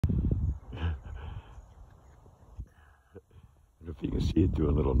You can see it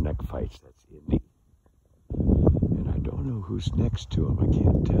doing little neck fights. That's Indy. And I don't know who's next to him. I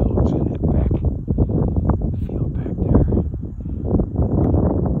can't tell. He's in that back field back there.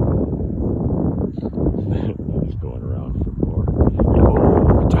 He's going around for more.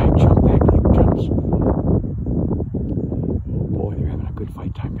 Oh, time jump back like jumps. Oh boy, they're having a good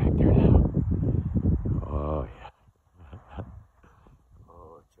fight time back there now. Oh yeah.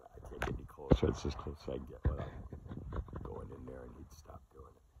 Oh, I can't get any closer. It's as close as I can get without going in there, and he'd stop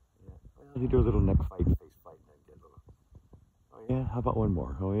doing it. Yeah. Well, you do a little neck fight, face fight, and then get a little. Oh yeah. How about one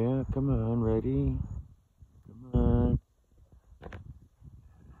more? Oh yeah. Come on, ready? Come on.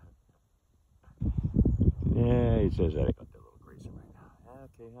 Yeah, he says that I got that little grazer right now.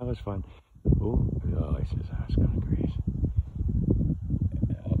 Okay, that was fun. Oh, no, he says I was going to graze.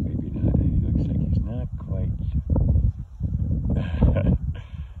 Maybe not. He looks like he's not quite.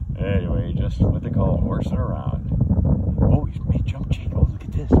 Anyway, just what they call horsing around. Oh, he's made jump Jake. Oh, look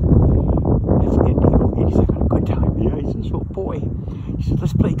at this. That's Indy. Oh, Indy's having a good time. Yeah, he says, oh boy. He says,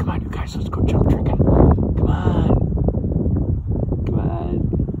 let's play. Come on, you guys, let's go jump tricking. Come on. Come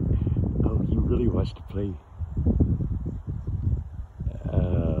on. Oh, he really wants to play.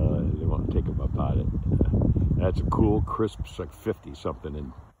 They won't take him up on it. That's a cool, crisp, it's like 50 something.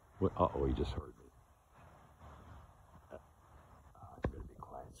 And uh-oh, he just heard me. I'm going to be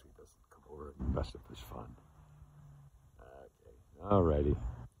quiet so he doesn't come over and mess up his fun. Okay, alrighty.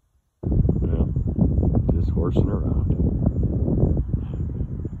 Well, just horsing around.